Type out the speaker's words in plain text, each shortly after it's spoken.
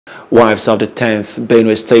Wives of the 10th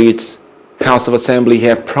Benue State House of Assembly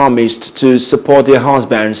have promised to support their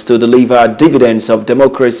husbands to deliver dividends of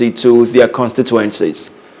democracy to their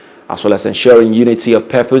constituencies, as well as ensuring unity of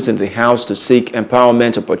purpose in the House to seek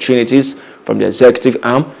empowerment opportunities from the executive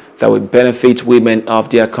arm that will benefit women of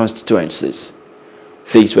their constituencies.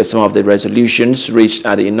 These were some of the resolutions reached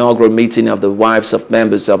at the inaugural meeting of the wives of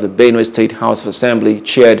members of the Benue State House of Assembly,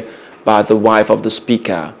 chaired by the wife of the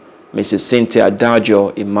Speaker, Mrs. Cynthia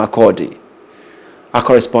Dajo in Makurdi. Our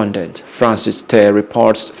correspondent, Francis Ter,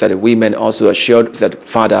 reports that the women also assured that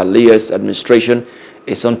Father Alia's administration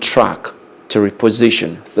is on track to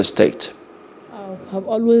reposition the state. I have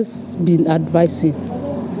always been advising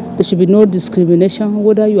there should be no discrimination,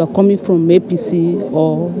 whether you are coming from APC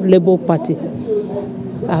or Labour Party.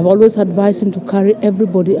 I have always advised him to carry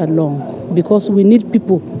everybody along because we need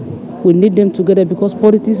people. We need them together because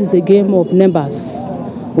politics is a game of numbers.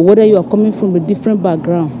 But whether you are coming from a different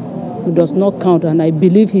background, it does not count, and I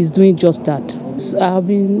believe he's doing just that. I have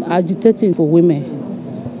been agitating for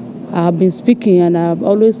women. I have been speaking, and I have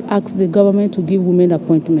always asked the government to give women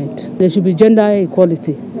appointment. There should be gender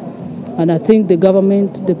equality, and I think the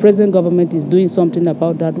present government is doing something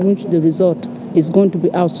about that, which the result is going to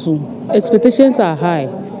be out soon. Expectations are high,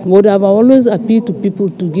 but I have always appealed to people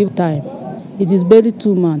to give time. It is barely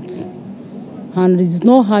 2 months, and it is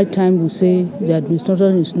not high time we say the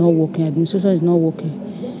administration is not working. Administration is not working.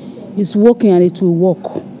 It's working and it will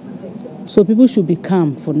work. So people should be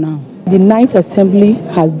calm for now. The 9th Assembly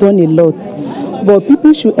has done a lot, but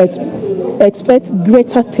people should expect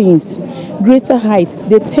greater things, greater heights.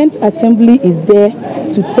 The 10th Assembly is there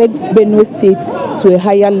to take Benue State to a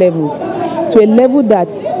higher level, to a level that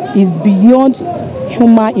is beyond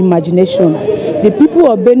human imagination. The people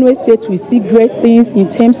of Benue State will see great things in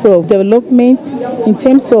terms of development, in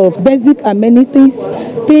terms of basic amenities,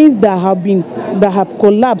 things that have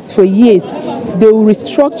collapsed for years. They will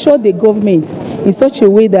restructure the government in such a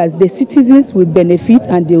way that the citizens will benefit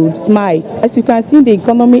and they will smile. As you can see, the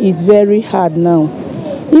economy is very hard now.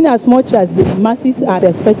 In as much as the masses are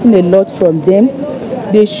expecting a lot from them,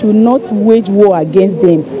 they should not wage war against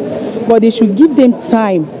them, but they should give them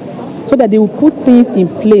time so that they will put things in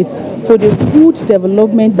place for the good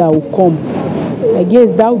development that will come. I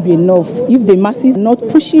guess that will be enough. If the masses are not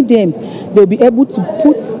pushing them, they'll be able to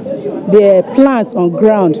put their plans on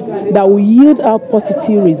ground that will yield out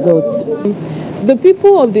positive results. The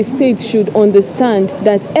people of the state should understand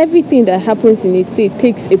that everything that happens in a state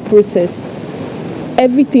takes a process.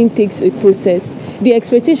 Everything takes a process. The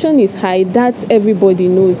expectation is high, that everybody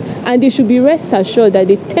knows, and they should be rest assured that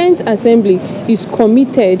the 10th Assembly is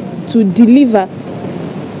committed to deliver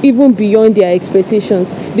even beyond their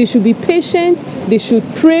expectations. They should be patient, they should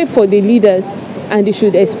pray for the leaders, and they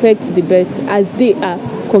should expect the best as they are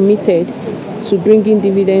committed to bringing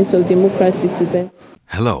dividends of democracy to them.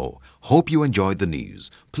 Hello, hope you enjoyed the news.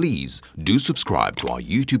 Please do subscribe to our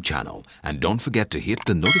YouTube channel and don't forget to hit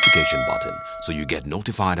the notification button so you get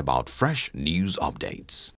notified about fresh news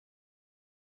updates.